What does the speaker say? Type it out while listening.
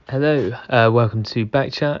Hello, welcome to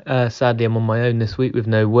Backchat. Sadly, I'm on my own this week with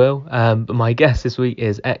no Will, but my guest this week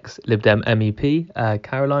is ex-Lib Dem MEP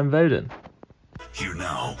Caroline Voden. Here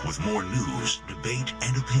now with more news, debate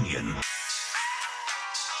and opinion.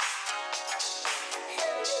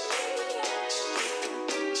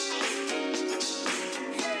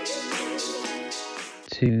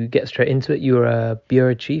 To get straight into it, you're a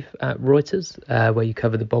bureau chief at Reuters, where you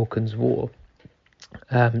cover the Balkans War.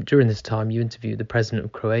 During this time, you interviewed the president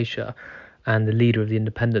of Croatia and the leader of the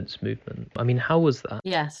independence movement. I mean, how was that?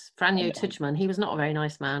 Yes, Franjo Tudjman. He was not a very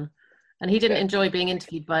nice man. And he didn't enjoy being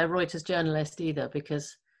interviewed by a Reuters journalist either,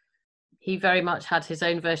 because he very much had his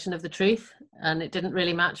own version of the truth, and it didn't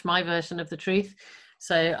really match my version of the truth.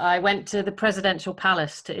 So I went to the presidential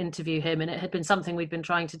palace to interview him, and it had been something we'd been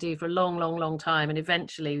trying to do for a long time. And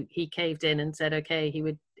eventually he caved in and said, okay, he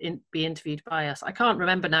would be interviewed by us. I can't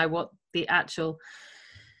remember now what the actual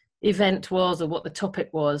event was or what the topic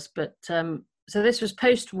was, but so this was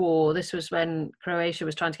post-war. This was when Croatia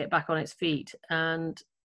was trying to get back on its feet, and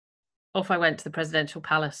off I went to the presidential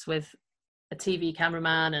palace with a TV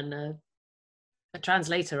cameraman and a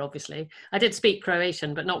translator. Obviously I did speak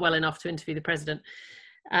Croatian, but not well enough to interview the president.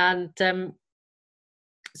 And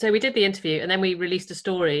so we did the interview, and then we released a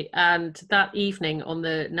story, and that evening on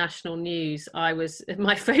the national news,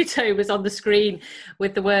 my photo was on the screen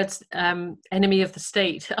with the words enemy of the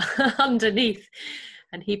state underneath,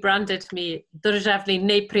 and he branded me Državni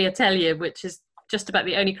neprijatelj, which is just about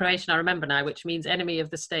the only Croatian I remember now, which means enemy of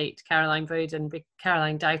the state, Caroline Voden,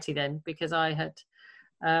 Caroline Doughty then, because I had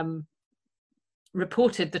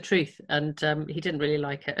reported the truth, and he didn't really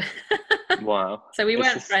like it. Wow. So we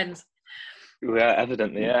weren't friends. Yeah,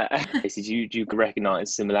 evidently, yeah. Do you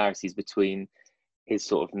recognise similarities between his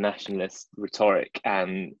sort of nationalist rhetoric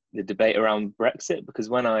and the debate around Brexit? Because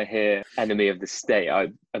when I hear enemy of the state, I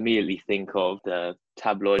immediately think of the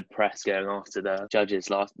tabloid press going after the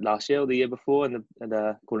judges last year or the year before, and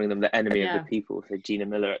calling them the enemy of the people, so Gina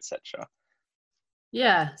Miller, etc.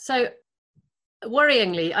 Yeah, so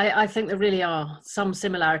worryingly, I think there really are some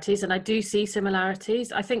similarities, and I do see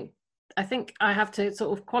similarities. I think I have to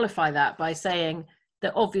sort of qualify that by saying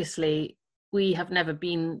that obviously we have never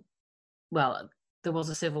been, well, there was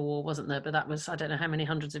a civil war, wasn't there? But that was, I don't know how many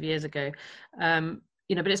hundreds of years ago. But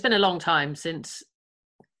it's been a long time since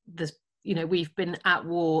we've been at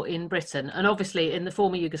war in Britain. And obviously in the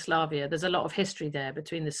former Yugoslavia, there's a lot of history there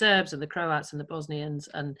between the Serbs and the Croats and the Bosnians.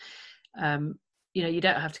 And, you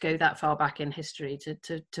don't have to go that far back in history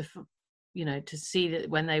to see that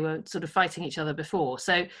when they were sort of fighting each other before.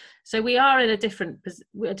 So we are in a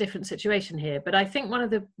different situation here. But I think one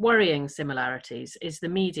of the worrying similarities is the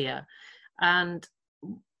media. And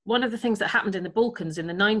one of the things that happened in the Balkans in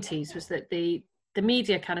the 90s was that the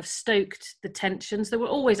media kind of stoked the tensions. There were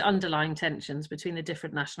always underlying tensions between the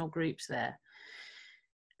different national groups there.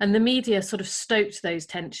 And the media sort of stoked those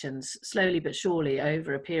tensions slowly but surely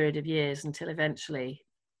over a period of years, until eventually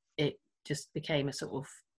it just became a sort of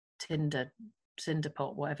cinder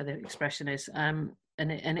pot, whatever the expression is, and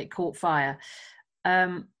it caught fire.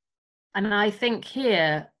 And I think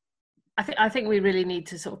here, I think we really need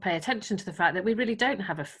to sort of pay attention to the fact that we really don't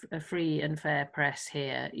have a free and fair press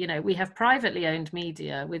here. We have privately owned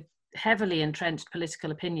media with heavily entrenched political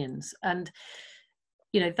opinions, and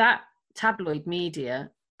that tabloid media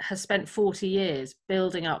has spent 40 years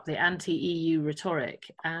building up the anti-EU rhetoric,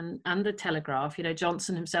 and the Telegraph,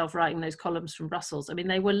 Johnson himself writing those columns from Brussels. I mean,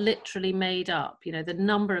 they were literally made up. The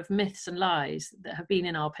number of myths and lies that have been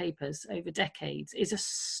in our papers over decades is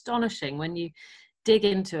astonishing when you dig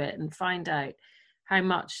into it and find out how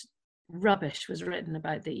much rubbish was written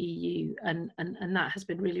about the EU, and that has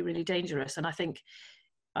been really, really dangerous. And I think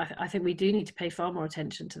we do need to pay far more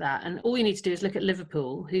attention to that. And all you need to do is look at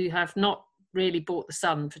Liverpool, who have not really bought the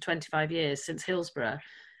Sun for 25 years, since Hillsborough,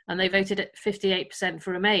 and they voted at 58%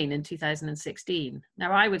 for Remain in 2016.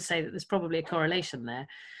 Now, I would say that there's probably a correlation there,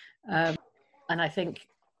 and I think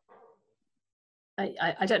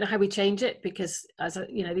I don't know how we change it, because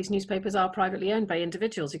these newspapers are privately owned by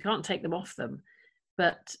individuals. You can't take them off them,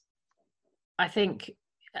 but I think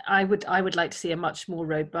I would like to see a much more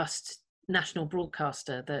robust national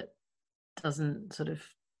broadcaster that doesn't sort of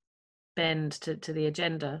bend to the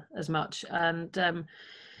agenda as much. And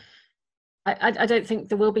I don't think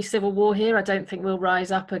there will be civil war here. I don't think we'll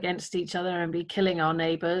rise up against each other and be killing our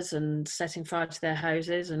neighbours and setting fire to their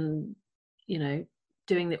houses and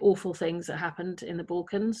doing the awful things that happened in the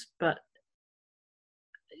Balkans. But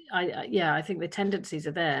I think the tendencies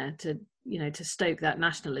are there to stoke that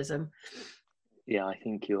nationalism. Yeah, I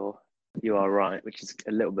think you are right, which is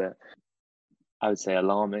a little bit, I would say,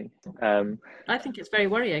 alarming. I think it's very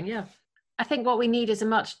worrying. Yeah. I think what we need is a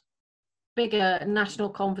much bigger national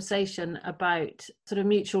conversation about sort of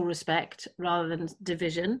mutual respect rather than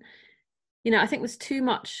division. You know, I think there's too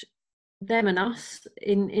much them and us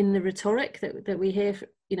in the rhetoric that we hear,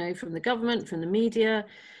 you know, from the government, from the media.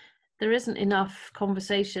 There isn't enough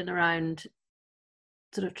conversation around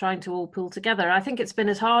sort of trying to all pull together. I think it's been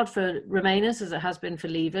as hard for Remainers as it has been for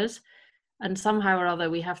Leavers, and somehow or other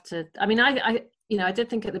we have to. I mean, I you know, I did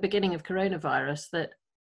think at the beginning of coronavirus that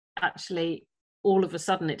actually all of a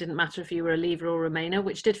sudden it didn't matter if you were a Leaver or Remainer,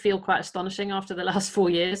 which did feel quite astonishing after the last 4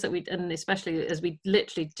 years that we, and especially as we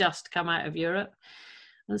literally just come out of Europe,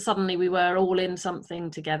 and suddenly we were all in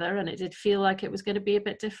something together, and it did feel like it was going to be a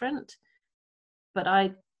bit different. But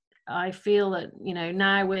I feel that, you know,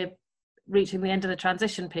 now we're reaching the end of the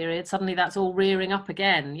transition period, suddenly that's all rearing up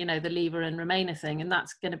again, you know, the Leaver and Remainer thing, and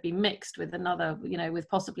that's going to be mixed with another, you know, with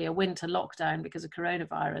possibly a winter lockdown because of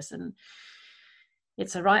coronavirus, and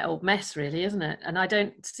it's a right old mess really, isn't it? And I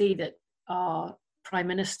don't see that our Prime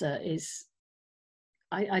Minister is,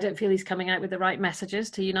 I don't feel he's coming out with the right messages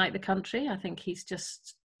to unite the country. I think he's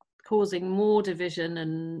just causing more division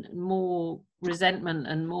and more resentment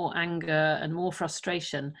and more anger and more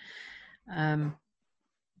frustration.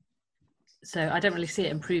 So I don't really see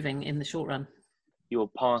it improving in the short run. Your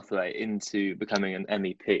pathway into becoming an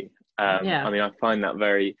MEP. Yeah. I mean, I find that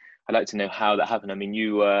very, I'd like to know how that happened. I mean,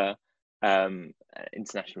 you were an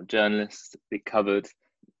international journalist. We covered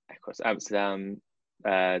across Amsterdam,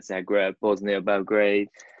 Zagreb, Bosnia, Belgrade,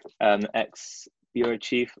 ex-bureau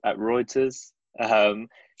chief at Reuters.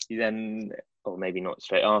 You then, or maybe not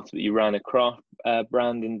straight after, but you ran a craft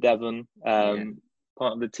brand in Devon,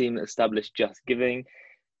 part of the team that established Just Giving.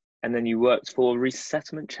 And then you worked for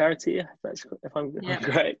Resettlement Charity, if I'm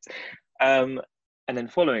correct. And then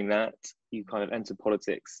following that, you kind of entered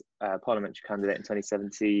politics, parliamentary candidate in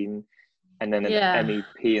 2017, and then an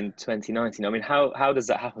MEP in 2019. I mean, how does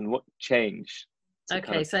that happen? What changed?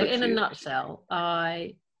 Okay, so in a nutshell,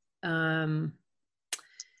 I was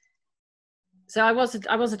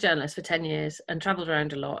a journalist for 10 years and travelled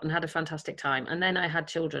around a lot and had a fantastic time. And then I had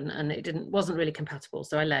children, and it wasn't really compatible,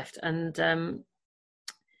 so I left. And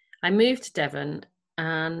I moved to Devon,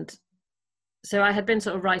 and so I had been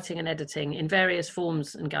sort of writing and editing in various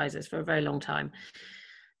forms and guises for a very long time.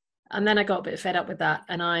 And then I got a bit fed up with that,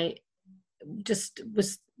 and I just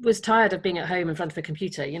was tired of being at home in front of a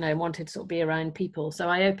computer, you know, and wanted to sort of be around people. So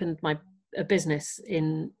I opened a business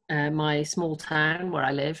in my small town where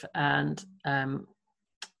I live, and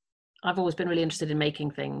I've always been really interested in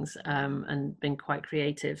making things and been quite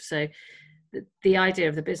creative. So the idea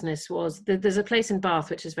of the business was there's a place in Bath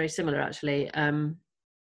which is very similar actually, and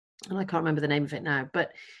I can't remember the name of it now,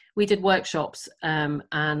 but we did workshops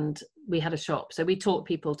and we had a shop, so we taught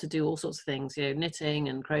people to do all sorts of things, you know, knitting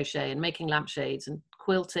and crochet and making lampshades and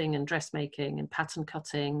quilting and dressmaking and pattern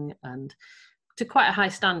cutting, and to quite a high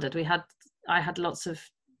standard. I had lots of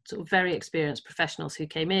sort of very experienced professionals who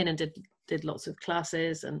came in and did lots of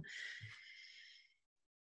classes,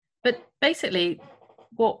 but basically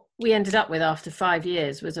what we ended up with after 5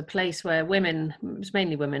 years was a place where women, it was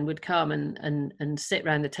mainly women, would come and sit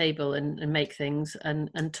around the table and make things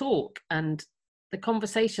and talk. And the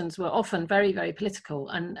conversations were often very, very political.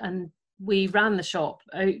 And we ran the shop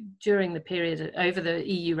during the period over the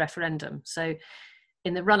EU referendum. So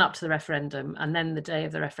in the run up to the referendum, and then the day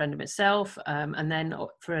of the referendum itself, and then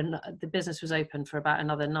the business was open for about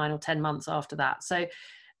another 9 or 10 months after that. So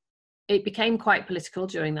it became quite political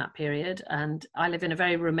during that period, and I live in a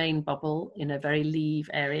very Remain bubble in a very Leave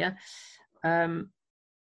area.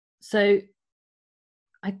 So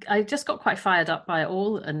I just got quite fired up by it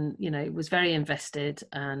all, and, you know, was very invested,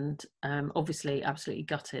 and obviously absolutely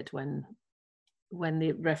gutted when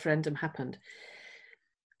the referendum happened.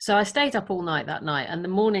 So I stayed up all night that night, and the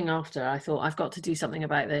morning after I thought, I've got to do something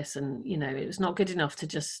about this. And, you know, it was not good enough to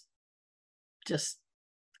just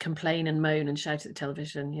complain and moan and shout at the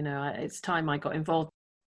television. You know, it's time I got involved.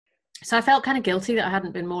 So I felt kind of guilty that I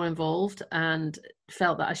hadn't been more involved, and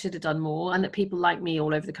felt that I should have done more, and that people like me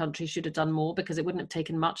all over the country should have done more, because it wouldn't have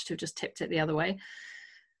taken much to have just tipped it the other way.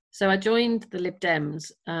 So I joined the Lib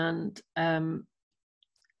Dems and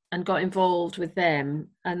got involved with them.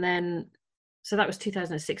 And then, so that was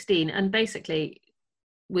 2016, and basically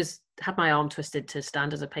had my arm twisted to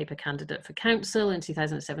stand as a paper candidate for council in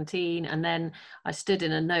 2017. And then I stood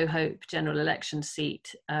in a no hope general election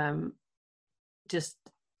seat, just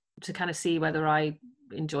to kind of see whether I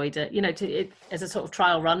enjoyed it, you know, as a sort of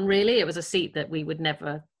trial run, really. It was a seat that we would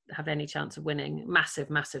never have any chance of winning, massive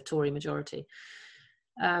Tory majority.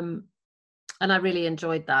 And I really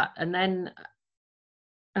enjoyed that. And then,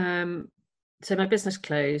 so my business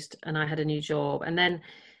closed and I had a new job. And then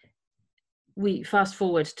we fast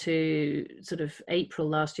forward to sort of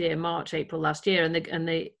March, April last year, and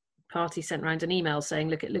the party sent round an email saying,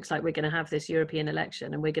 look, it looks like we're going to have this European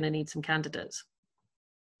election and we're going to need some candidates.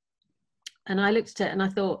 And I looked at it and I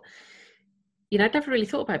thought, you know, I'd never really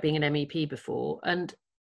thought about being an MEP before. And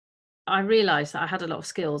I realized that I had a lot of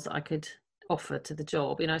skills that I could offer to the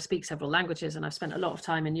job. You know, I speak several languages and I've spent a lot of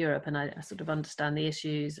time in Europe, and I sort of understand the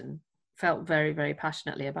issues and felt very, very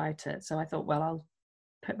passionately about it. So I thought, well, I'll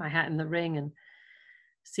put my hat in the ring and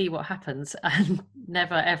see what happens. And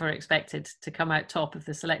never ever expected to come out top of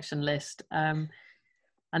the selection list. And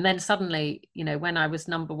then suddenly, you know, when I was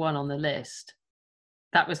number one on the list,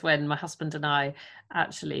 that was when my husband and I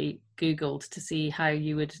actually Googled to see how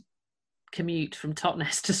you would commute from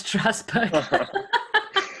Totnes to Strasbourg,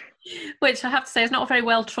 which I have to say is not a very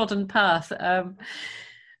well trodden path.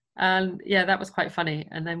 And yeah, that was quite funny.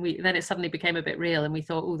 And then it suddenly became a bit real, and we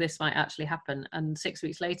thought, oh, this might actually happen. And 6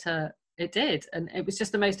 weeks later, it did. And it was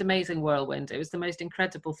just the most amazing whirlwind. It was the most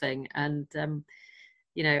incredible thing. And,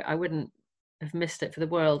 you know, I wouldn't have missed it for the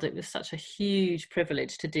world. It was such a huge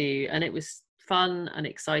privilege to do. And it was fun and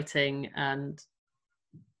exciting and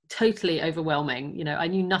totally overwhelming. You know, I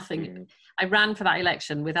knew nothing. I ran for that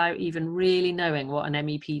election without even really knowing what an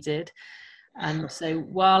MEP did. And so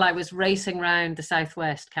while I was racing around the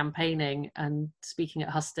Southwest campaigning and speaking at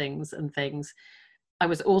hustings and things, I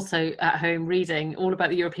was also at home reading all about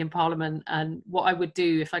the European Parliament and what I would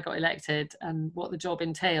do if I got elected and what the job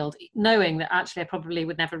entailed, knowing that actually I probably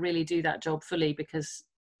would never really do that job fully because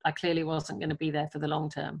I clearly wasn't going to be there for the long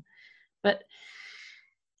term. But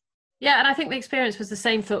yeah, and I think the experience was the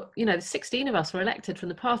same for, you know, 16 of us were elected from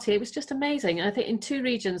the party. It was just amazing. And I think in 2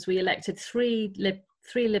 regions we elected three Lib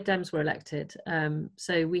Dems were elected.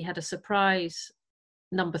 So we had a surprise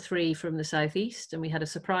number 3 from the southeast, and we had a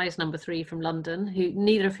surprise number 3 from London, who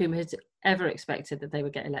neither of whom had ever expected that they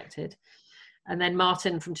would get elected. And then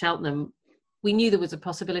Martin from Cheltenham, we knew there was a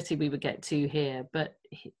possibility we would get 2 here, but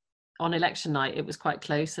on election night it was quite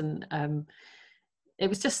close, and it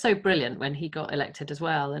was just so brilliant when he got elected as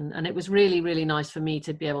well. And it was really, really nice for me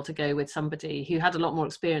to be able to go with somebody who had a lot more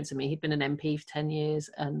experience than me. He'd been an MP for 10 years,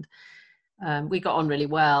 and we got on really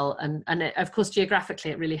well. And of course, geographically,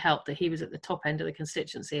 it really helped that he was at the top end of the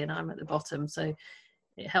constituency and I'm at the bottom. So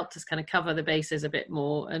it helped us kind of cover the bases a bit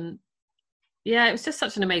more. And yeah, it was just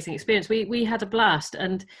such an amazing experience. We had a blast,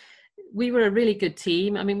 and we were a really good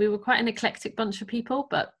team. I mean, we were quite an eclectic bunch of people,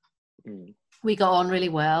 but we got on really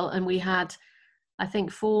well. And we had, I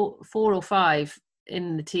think, four or five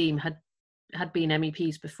in the team had been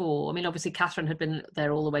MEPs before. I mean, obviously Catherine had been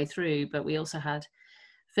there all the way through, but we also had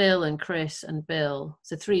Phil and Chris and Bill,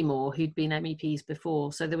 so 3 more who'd been MEPs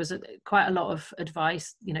before. So there was quite a lot of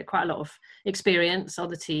advice, you know, quite a lot of experience on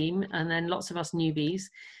the team, and then lots of us newbies.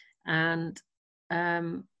 And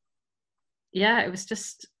yeah, it was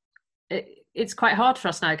just, it's quite hard for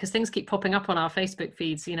us now because things keep popping up on our Facebook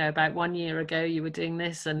feeds, you know, about 1 year ago you were doing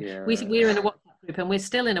this, and we're in a WhatsApp group, and we're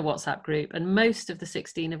still in a WhatsApp group, and most of the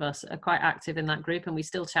 16 of us are quite active in that group, and we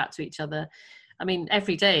still chat to each other. I mean,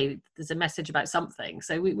 every day there's a message about something.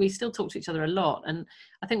 So we still talk to each other a lot. And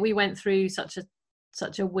I think we went through such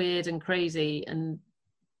a weird and crazy and,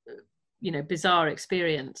 you know, bizarre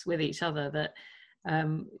experience with each other that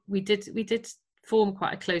we did form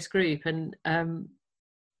quite a close group. And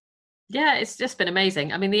yeah, it's just been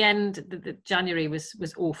amazing. I mean, the January was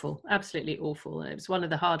awful, absolutely awful. It was one of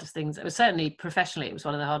the hardest things. It was certainly professionally, it was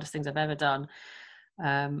one of the hardest things I've ever done,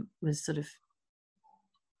 was sort of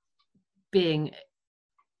being,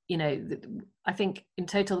 you know, I think in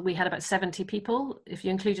total we had about 70 people, if you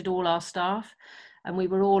included all our staff, and we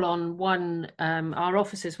were all on one, our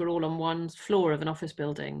offices were all on one floor of an office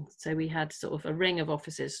building. So we had sort of a ring of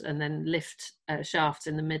offices and then lift shafts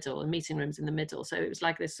in the middle and meeting rooms in the middle. So it was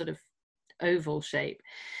like this sort of oval shape.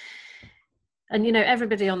 And, you know,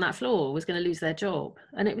 everybody on that floor was going to lose their job.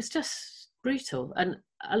 And it was just brutal. And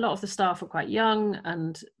a lot of the staff were quite young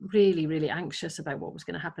and really, really anxious about what was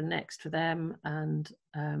going to happen next for them. And,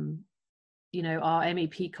 you know, our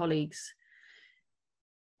MEP colleagues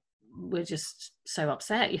were just so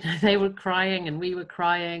upset. You know, they were crying and we were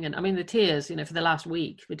crying. And I mean, the tears, you know, for the last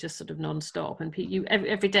week were just sort of non-stop. And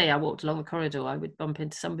every day I walked along the corridor, I would bump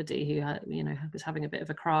into somebody who had, you know, was having a bit of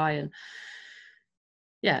a cry. And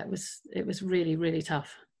yeah, it was really, really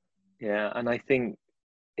tough. Yeah, and I think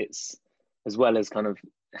it's, as well as kind of,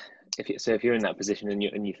 if you're in that position and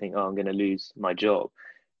you think, oh, I'm going to lose my job,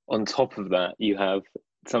 on top of that you have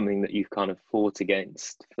something that you've kind of fought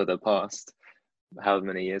against for the past however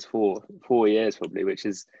many years, 4 years probably, which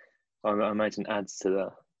is, I imagine, adds to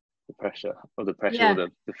the pressure or the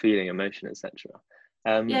feeling, emotion, etc.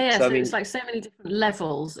 So I mean, it's like so many different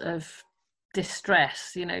levels of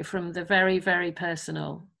distress, from the very, very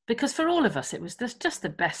personal, because for all of us, it was just the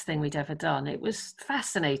best thing we'd ever done. It was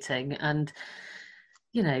fascinating and,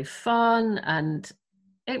 fun, and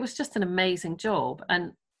it was just an amazing job.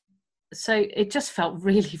 And so it just felt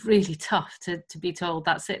really, really tough to be told,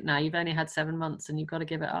 that's it now, you've only had 7 months and you've got to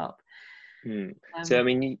give it up. So, I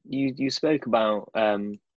mean, you spoke about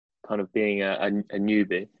kind of being a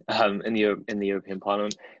newbie in the European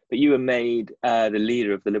Parliament, but you were made the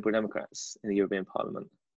leader of the Liberal Democrats in the European Parliament.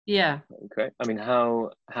 Yeah. Okay. I mean, how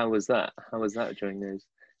was that? How was that during those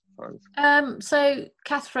times? So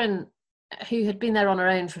Catherine, who had been there on her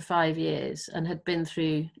own for 5 years and had been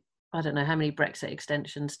through, I don't know how many Brexit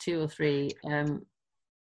extensions, 2 or 3.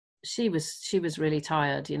 She was really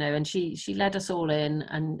tired, and she led us all in,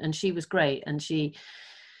 and she was great, and she,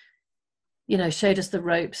 showed us the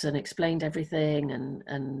ropes and explained everything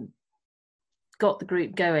and got the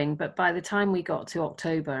group going. But by the time we got to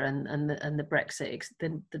October and the Brexit,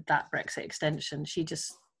 that Brexit extension, she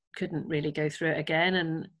just couldn't really go through it again,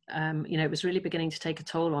 and it was really beginning to take a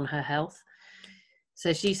toll on her health.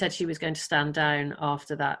 So she said she was going to stand down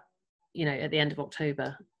after that, at the end of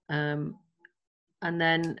October, and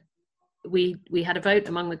then we had a vote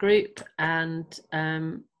among the group, and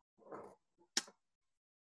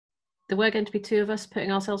there were going to be 2 of us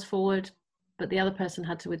putting ourselves forward, but the other person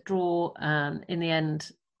had to withdraw. In the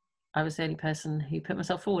end, I was the only person who put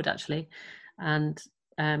myself forward, actually, and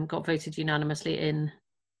got voted unanimously in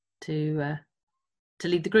to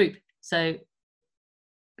lead the group. So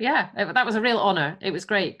yeah, that was a real honour. It was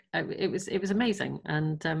great. It was amazing,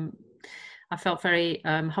 and I felt very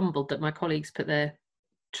humbled that my colleagues put their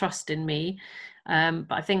trust in me.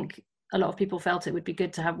 But I think a lot of people felt it would be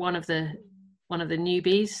good to have one of the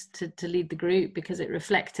newbies to lead the group, because it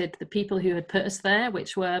reflected the people who had put us there,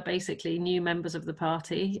 which were basically new members of the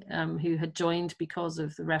party who had joined because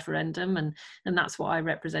of the referendum, and that's what I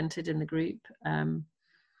represented in the group.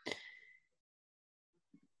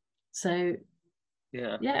 So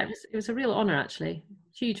yeah, it was a real honour, actually.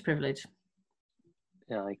 Huge privilege.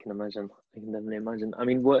 Yeah, I can imagine. I can definitely imagine. I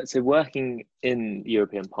mean, working in the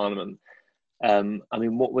European Parliament, I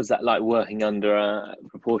mean, what was that like, working under a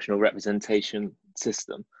proportional representation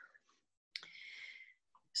system?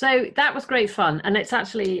 So that was great fun, and it's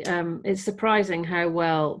actually it's surprising how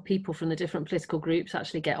well people from the different political groups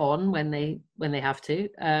actually get on when they have to.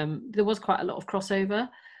 There was quite a lot of crossover.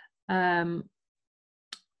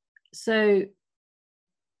 So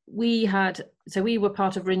we were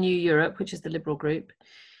part of Renew Europe, which is the Liberal group.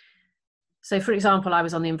 So, for example, I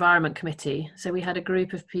was on the Environment Committee. So we had a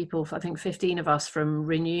group of people, I think 15 of us from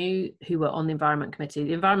Renew, who were on the Environment Committee.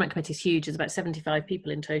 The Environment Committee is huge. There's about 75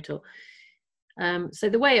 people in total. So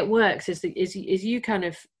the way it works is you kind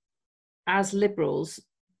of, as Liberals,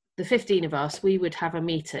 the 15 of us, we would have a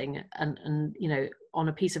meeting and on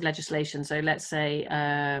a piece of legislation. So let's say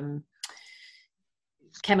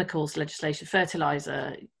chemicals legislation,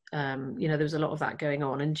 fertilizer, there was a lot of that going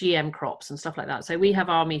on, and GM crops and stuff like that. So we have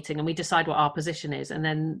our meeting and we decide what our position is, and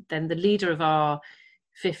then the leader of our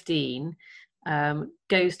 15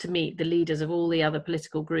 goes to meet the leaders of all the other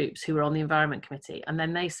political groups who are on the Environment Committee, and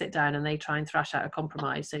then they sit down and they try and thrash out a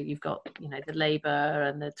compromise. So you've got the Labour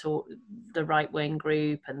and the right-wing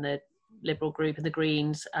group and the Liberal group and the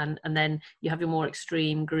Greens, and then you have your more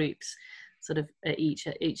extreme groups sort of at each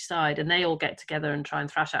side, and they all get together and try and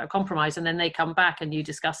thrash out a compromise, and then they come back and you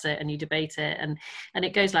discuss it and you debate it, and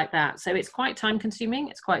it goes like that. So it's quite time consuming,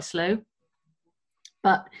 it's quite slow,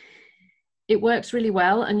 but it works really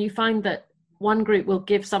well. And you find that one group will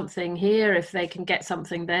give something here if they can get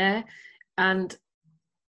something there, and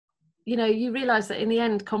you realize that in the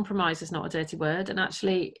end compromise is not a dirty word, and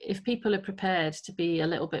actually if people are prepared to be a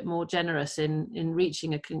little bit more generous in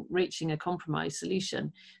reaching a compromise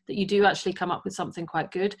solution, that you do actually come up with something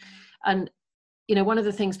quite good. And one of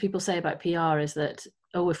the things people say about PR is that,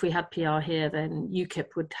 oh, if we had PR here then UKIP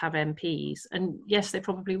would have MPs, and yes, they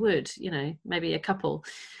probably would, maybe a couple,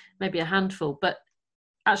 maybe a handful, but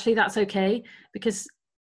actually that's okay, because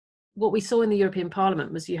what we saw in the European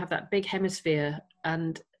Parliament was you have that big hemisphere,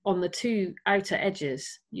 and on the 2 outer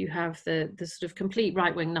edges, you have the sort of complete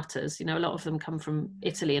right-wing nutters. A lot of them come from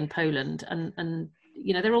Italy and Poland, and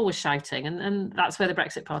they're always shouting, and that's where the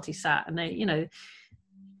Brexit Party sat, and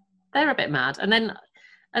they're a bit mad. And then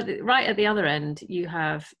right at the other end, you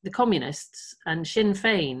have the communists and Sinn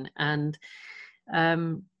Féin, and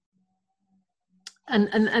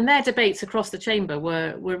their debates across the chamber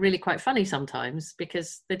were really quite funny sometimes,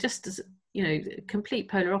 because they're just complete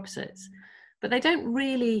polar opposites. But they don't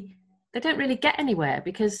really get anywhere,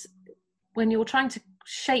 because when you're trying to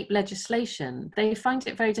shape legislation, they find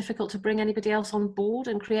it very difficult to bring anybody else on board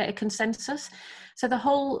and create a consensus. So the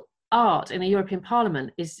whole art in the European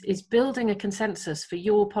Parliament is building a consensus for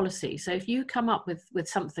your policy. So if you come up with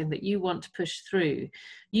something that you want to push through,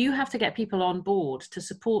 you have to get people on board to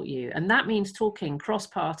support you. And that means talking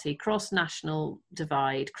cross-party, cross-national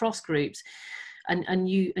divide, cross-groups, and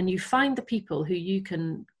you find the people who you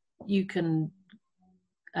can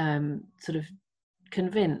sort of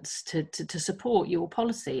convince to support your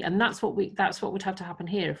policy. And that's what would have to happen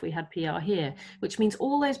here if we had PR here, which means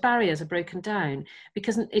all those barriers are broken down,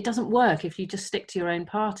 because it doesn't work if you just stick to your own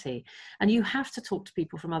party, and you have to talk to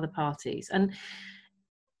people from other parties. And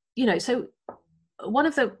so one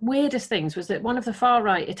of the weirdest things was that one of the far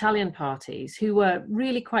right Italian parties, who were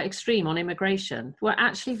really quite extreme on immigration, were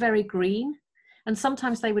actually very green. And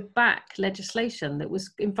sometimes they would back legislation that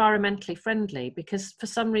was environmentally friendly, because for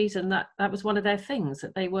some reason that was one of their things,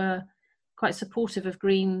 that they were quite supportive of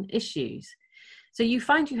green issues. So you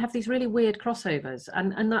find you have these really weird crossovers,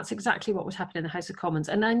 and that's exactly what would happen in the House of Commons.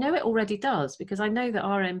 And I know it already does, because I know that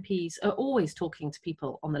our MPs are always talking to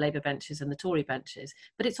people on the Labour benches and the Tory benches,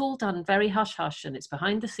 but it's all done very hush-hush, and it's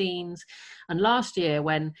behind the scenes. And last year,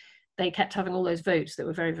 when they kept having all those votes that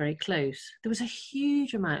were very, very close, there was a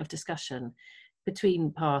huge amount of discussion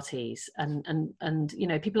between parties, and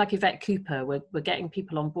people like Yvette Cooper were getting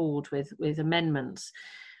people on board with amendments,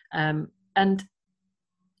 and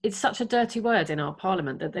it's such a dirty word in our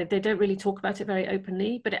parliament that they don't really talk about it very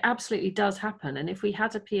openly, but it absolutely does happen. And if we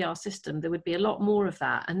had a PR system, there would be a lot more of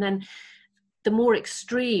that. And then the more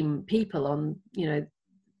extreme people on the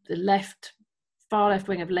far left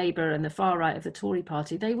wing of Labour and the far right of the Tory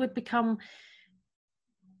party, they would become,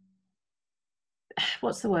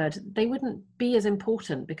 what's the word? They wouldn't be as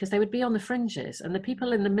important, because they would be on the fringes, and the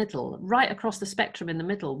people in the middle, right across the spectrum in the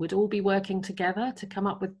middle, would all be working together to come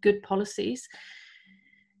up with good policies.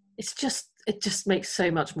 It just makes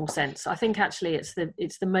so much more sense. I think actually it's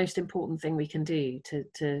the most important thing we can do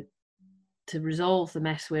to resolve the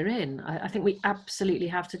mess we're in. I think we absolutely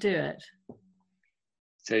have to do it.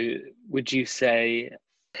 So would you say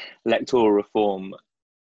electoral reform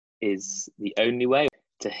is the only way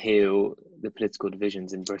to heal the political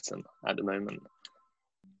divisions in Britain at the moment?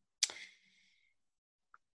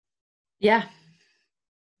 Yeah,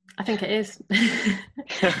 I think it is.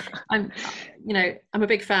 I'm a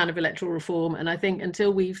big fan of electoral reform, and I think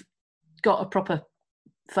until we've got a proper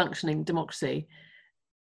functioning democracy,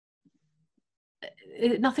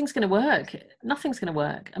 nothing's going to work. Nothing's going to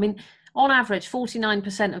work. I mean, on average,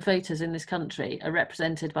 49% of voters in this country are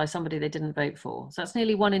represented by somebody they didn't vote for. So that's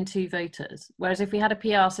nearly 1 in 2 voters. Whereas if we had a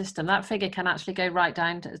PR system, that figure can actually go right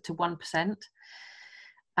down to 1%.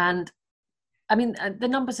 And I mean, the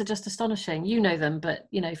numbers are just astonishing. You know them, but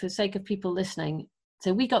for the sake of people listening,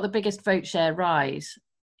 so we got the biggest vote share rise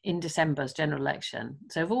in December's general election.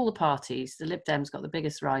 So of all the parties, the Lib Dems got the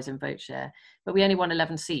biggest rise in vote share, but we only won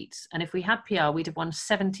 11 seats. And if we had PR, we'd have won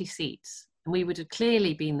 70 seats. And we would have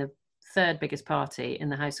clearly been the 3rd biggest party in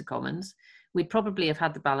the House of Commons. We'd probably have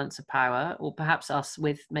had the balance of power, or perhaps us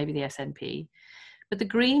with maybe the SNP. But the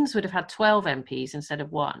Greens would have had 12 MPs instead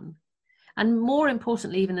of 1. And more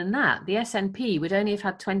importantly, even than that, the SNP would only have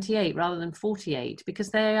had 28 rather than 48, because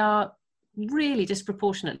they are really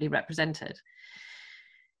disproportionately represented.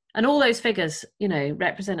 And all those figures,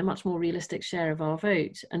 represent a much more realistic share of our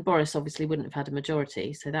vote. And Boris obviously wouldn't have had a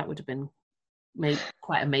majority, so that would have been made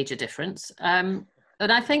quite a major difference. But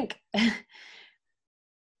I think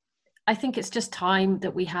it's just time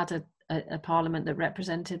that we had a parliament that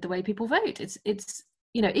represented the way people vote. It's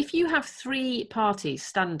if you have 3 parties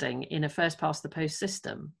standing in a first past the post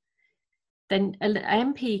system, then an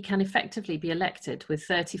MP can effectively be elected with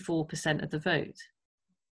 34% of the vote.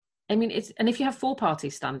 I mean, and if you have 4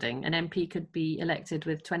 parties standing, an MP could be elected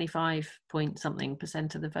with 25 point something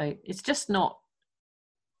 % of the vote. It's just not,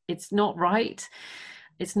 it's not right.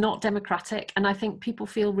 It's not democratic. And I think people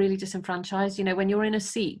feel really disenfranchised. When you're in a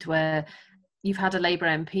seat where you've had a Labour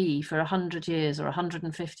MP for 100 years or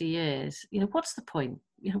 150 years, what's the point?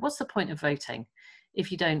 What's the point of voting if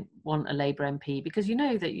you don't want a Labour MP? Because you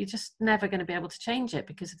know that you're just never going to be able to change it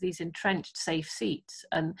because of these entrenched safe seats.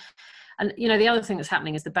 And the other thing that's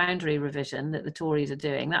happening is the boundary revision that the Tories are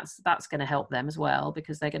doing. That's going to help them as well,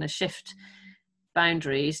 because they're going to shift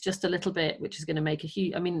boundaries just a little bit, which is going to make a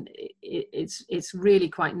huge, it's really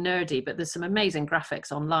quite nerdy, but there's some amazing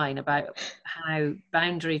graphics online about how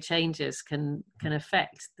boundary changes can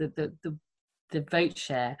affect the vote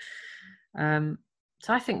share.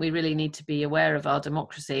 So I think we really need to be aware of our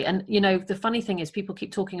democracy. And the funny thing is, people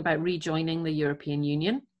keep talking about rejoining the European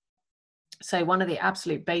Union, So one of the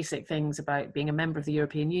absolute basic things about being a member of the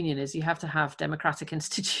European Union is you have to have democratic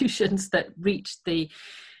institutions that reach the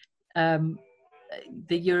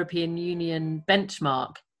European Union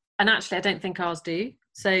benchmark. And actually, I don't think ours do.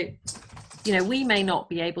 So, we may not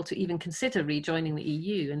be able to even consider rejoining the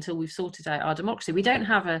EU until we've sorted out our democracy. We don't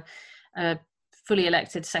have a fully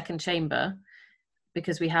elected second chamber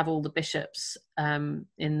because we have all the bishops in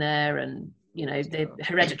there and, the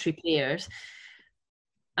hereditary peers.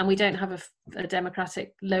 And we don't have a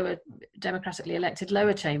democratically elected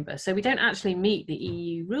lower chamber. So we don't actually meet the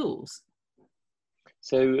EU rules.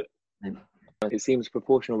 So it seems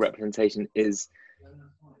proportional representation is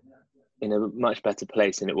in a much better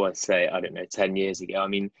place than it was, say, 10 years ago. I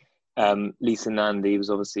mean, Lisa Nandy was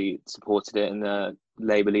obviously supported it in the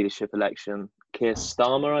Labour leadership election. Keir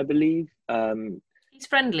Starmer, I believe. He's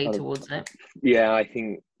friendly towards it. Yeah, I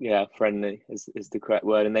think, friendly is the correct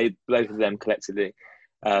word. And both of them collectively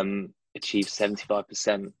achieved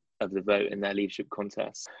 75% of the vote in their leadership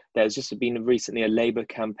contest. There's just been recently a Labour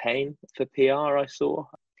campaign for PR I saw.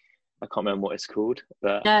 I can't remember what it's called,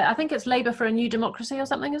 but yeah, I think it's Labour for a New Democracy or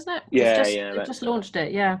something, isn't it? Yeah, they've just launched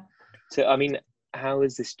it. Yeah. So I mean, how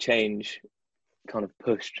is this change kind of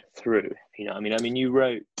pushed through? I mean, you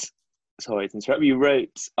wrote. Sorry to interrupt. You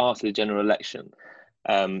wrote after the general election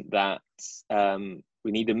that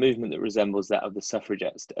we need a movement that resembles that of the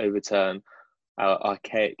suffragettes to overturn our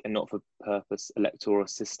archaic and not-for-purpose electoral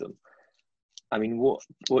system. I mean, what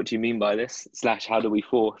do you mean by this? / how do we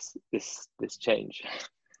force this change?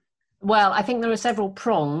 Well, I think there are several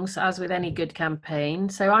prongs, as with any good campaign.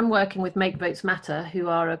 So I'm working with Make Votes Matter, who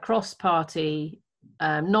are a cross-party,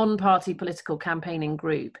 non-party political campaigning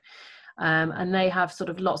group. And they have sort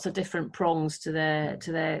of lots of different prongs to their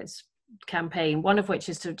campaign, one of which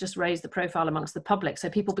is to just raise the profile amongst the public so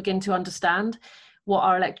people begin to understand what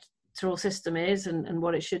our electoral system is and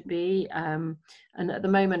what it should be. And at the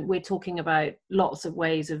moment, we're talking about lots of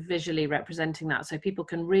ways of visually representing that so people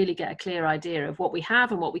can really get a clear idea of what we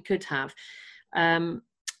have and what we could have.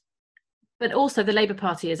 But also the Labour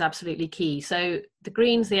Party is absolutely key. So the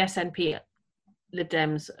Greens, the SNP, Lib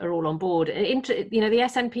Dems are all on board. The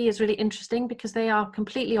SNP is really interesting because they are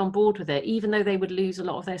completely on board with it, even though they would lose a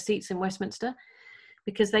lot of their seats in Westminster,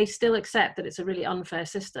 because they still accept that it's a really unfair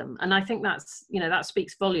system. And I think that's, that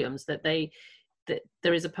speaks volumes that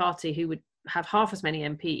there is a party who would have half as many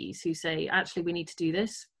MPs who say, actually, we need to do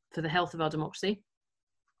this for the health of our democracy.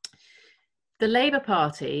 The Labour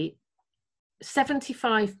Party,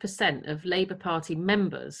 75% of Labour Party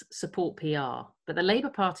members support PR, but the Labour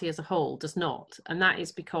Party as a whole does not. And that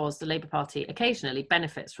is because the Labour Party occasionally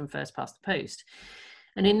benefits from first past the post.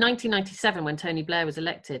 And in 1997, when Tony Blair was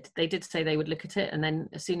elected, they did say they would look at it. And then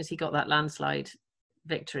as soon as he got that landslide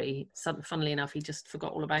victory, funnily enough, he just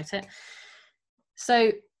forgot all about it.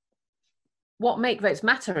 So what Make Votes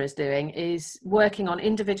Matter is doing is working on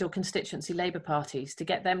individual constituency Labour parties to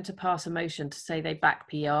get them to pass a motion to say they back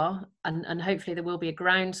PR, and hopefully there will be a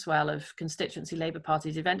groundswell of constituency Labour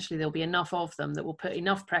parties. Eventually there'll be enough of them that will put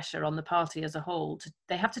enough pressure on the party as a whole.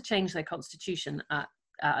 They have to change their constitution at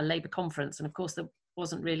a Labour conference, and of course there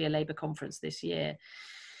wasn't really a Labour conference this year.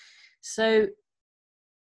 So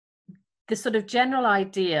the sort of general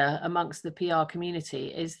idea amongst the PR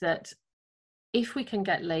community is that if we can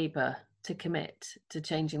get Labour to commit to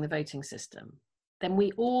changing the voting system, then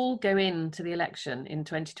we all go into the election in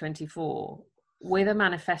 2024 with a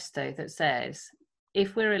manifesto that says,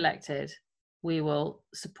 if we're elected, we will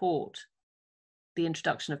support the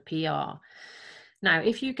introduction of PR. Now,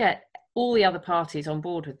 if you get all the other parties on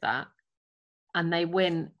board with that, and they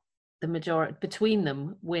win the majority, between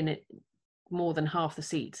them win it more than half the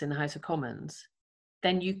seats in the House of Commons,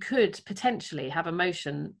 then you could potentially have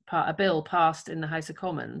a bill passed in the House of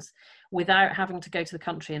Commons without having to go to the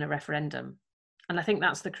country in a referendum. And I think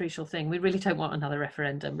that's the crucial thing. We really don't want another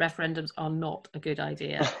referendum. Referendums are not a good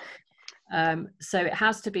idea. So it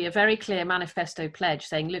has to be a very clear manifesto pledge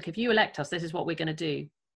saying, look, if you elect us, this is what we're going to do.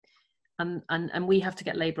 And we have to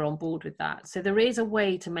get Labour on board with that. So there is a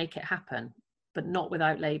way to make it happen, but not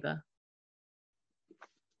without Labour.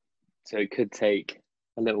 So it could take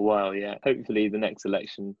a little while, yeah. Hopefully the next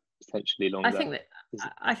election, potentially longer.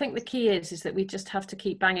 I think the key is that we just have to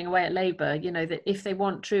keep banging away at Labour, that if they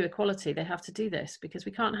want true equality, they have to do this, because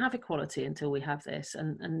we can't have equality until we have this.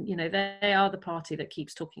 And they are the party that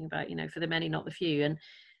keeps talking about, for the many, not the few.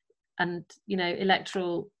 And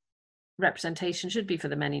electoral representation should be for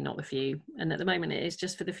the many, not the few. And at the moment it is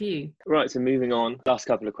just for the few. Right, so moving on, last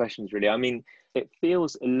couple of questions really. I mean, it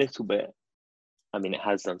feels a little bit, it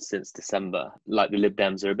has done since December, like the Lib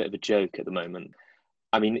Dems are a bit of a joke at the moment.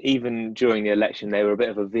 I mean, even during the election, they were a bit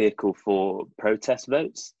of a vehicle for protest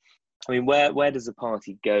votes. I mean, where does the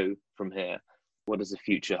party go from here? What does the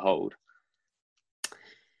future hold?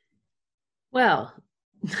 Well,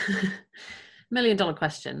 million dollar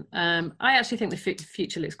question. I actually think the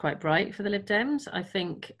future looks quite bright for the Lib Dems. I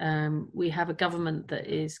think we have a government that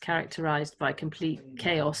is characterised by complete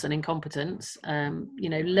chaos and incompetence,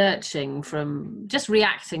 lurching from just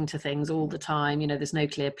reacting to things all the time. There's no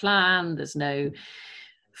clear plan, there's no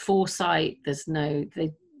foresight,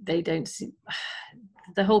 they don't see.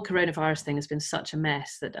 The whole coronavirus thing has been such a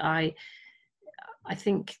mess that I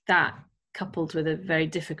think that, coupled with a very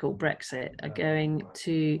difficult Brexit, are going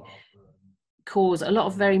to cause a lot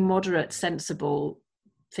of very moderate, sensible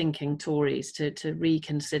thinking Tories to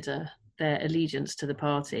reconsider their allegiance to the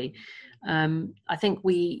party. I think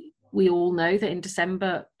we all know that in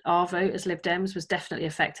December, our vote as Lib Dems was definitely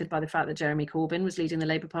affected by the fact that Jeremy Corbyn was leading the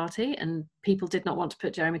Labour Party, and people did not want to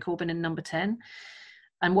put Jeremy Corbyn in number 10.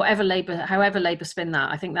 And however Labour spin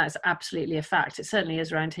that, I think that's absolutely a fact. It certainly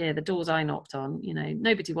is around here. The doors I knocked on,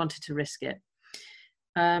 nobody wanted to risk it.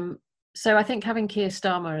 So I think having Keir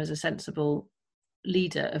Starmer as a sensible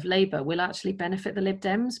leader of Labour will actually benefit the Lib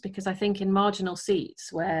Dems, because I think in marginal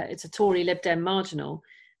seats where it's a Tory Lib Dem marginal,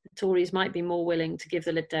 the Tories might be more willing to give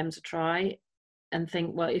the Lib Dems a try and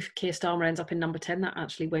think, well, if Keir Starmer ends up in number 10, that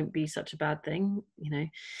actually won't be such a bad thing,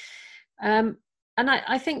 And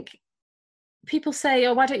I think people say,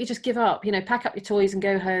 oh, why don't you just give up, pack up your toys and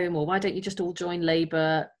go home, or why don't you just all join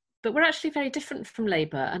Labour? But we're actually very different from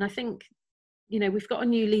Labour. And I think, we've got a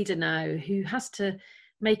new leader now who has to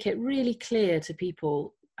make it really clear to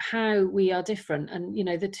people how we are different. And,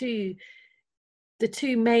 the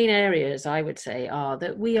two main areas, I would say, are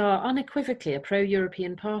that we are unequivocally a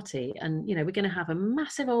pro-European party. And, we're going to have a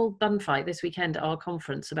massive old bun fight this weekend at our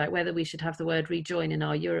conference about whether we should have the word rejoin in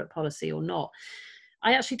our Europe policy or not.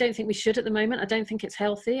 I actually don't think we should at the moment. I don't think it's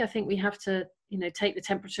healthy. I think we have to, take the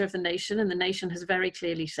temperature of the nation. And the nation has very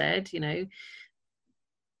clearly said,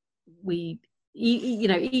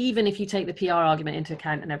 even if you take the PR argument into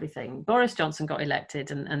account and everything, Boris Johnson got elected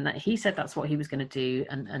and that he said that's what he was going to do.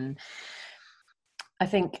 And I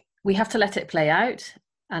think we have to let it play out.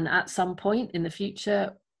 And at some point in the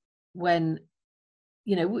future, when,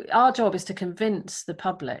 our job is to convince the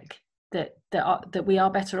public that we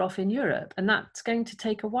are better off in Europe, and that's going to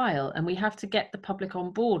take a while, and we have to get the public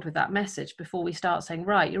on board with that message before we start saying,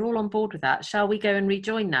 right, you're all on board with that, shall we go and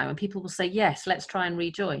rejoin now? And people will say, yes, let's try and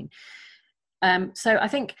rejoin. So I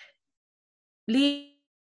think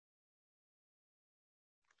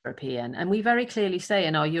European, and we very clearly say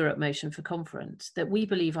in our Europe motion for conference that we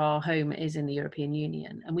believe our home is in the European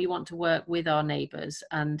Union, and we want to work with our neighbours.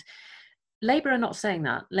 And Labour are not saying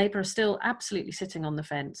that. Labour are still absolutely sitting on the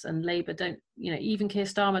fence, and Labour don't, even Keir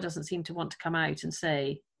Starmer doesn't seem to want to come out and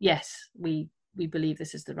say, yes, we believe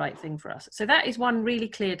this is the right thing for us. So that is one really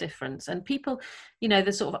clear difference. And people,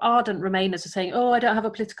 the sort of ardent Remainers are saying, oh, I don't have a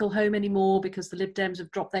political home anymore because the Lib Dems have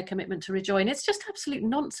dropped their commitment to rejoin. It's just absolute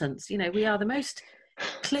nonsense. We are the most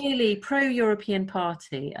clearly pro-European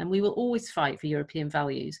party, and we will always fight for European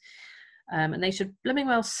values. And they should blooming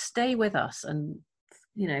well stay with us and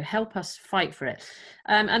help us fight for it.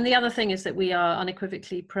 And the other thing is that we are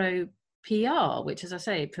unequivocally pro PR, which, as I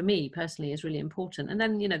say, for me personally is really important. And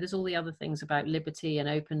then, there's all the other things about liberty and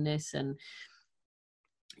openness and,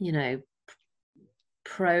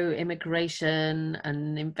 pro immigration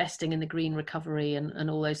and investing in the green recovery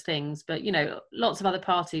and all those things. But, lots of other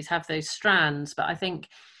parties have those strands. But I think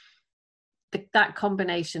that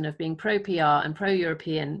combination of being pro PR and pro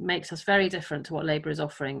European makes us very different to what Labour is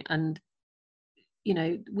offering. And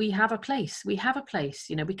we have a place. We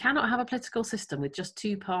cannot have a political system with just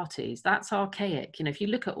two parties. That's archaic. If you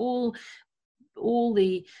look at all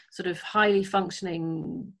the sort of highly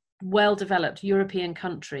functioning, well-developed European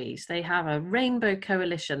countries, they have a rainbow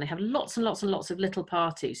coalition. They have lots and lots and lots of little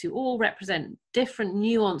parties who all represent different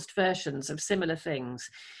nuanced versions of similar things.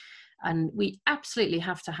 And we absolutely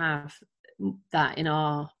have to have that in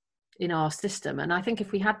our system. And I think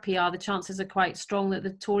if we had PR, the chances are quite strong that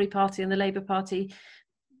the Tory party and the Labour Party,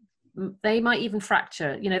 they might even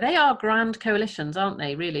fracture. They are grand coalitions, aren't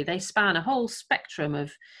they, really? They span a whole spectrum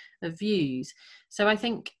of views. So I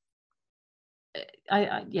think,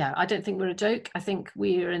 I don't think we're a joke. I think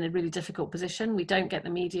we're in a really difficult position. We don't get the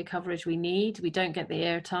media coverage we need. We don't get the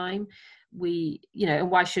airtime. And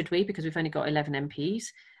why should we? Because we've only got 11 MPs.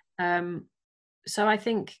 So I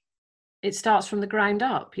think it starts from the ground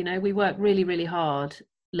up. We work really, really hard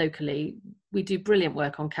locally. We do brilliant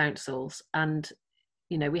work on councils, and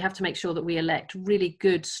we have to make sure that we elect really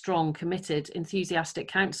good, strong, committed, enthusiastic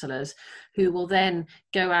councillors who will then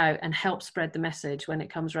go out and help spread the message when it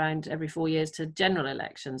comes around every 4 years to general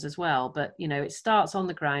elections as well. But, it starts on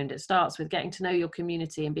the ground. It starts with getting to know your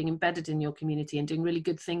community and being embedded in your community and doing really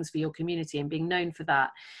good things for your community and being known for that.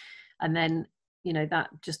 And then, that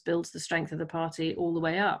just builds the strength of the party all the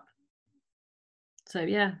way up. So,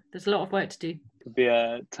 yeah, there's a lot of work to do. Could be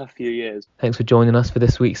a tough few years. Thanks for joining us for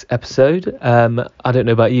this week's episode. I don't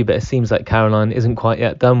know about you, but it seems like Caroline isn't quite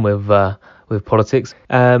yet done with politics.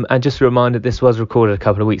 And just a reminder, this was recorded a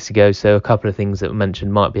couple of weeks ago, so a couple of things that were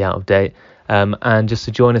mentioned might be out of date. And just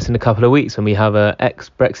to join us in a couple of weeks when we have a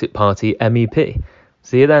ex-Brexit Party MEP.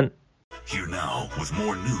 See you then. Here now with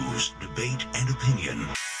more news, debate, and opinion.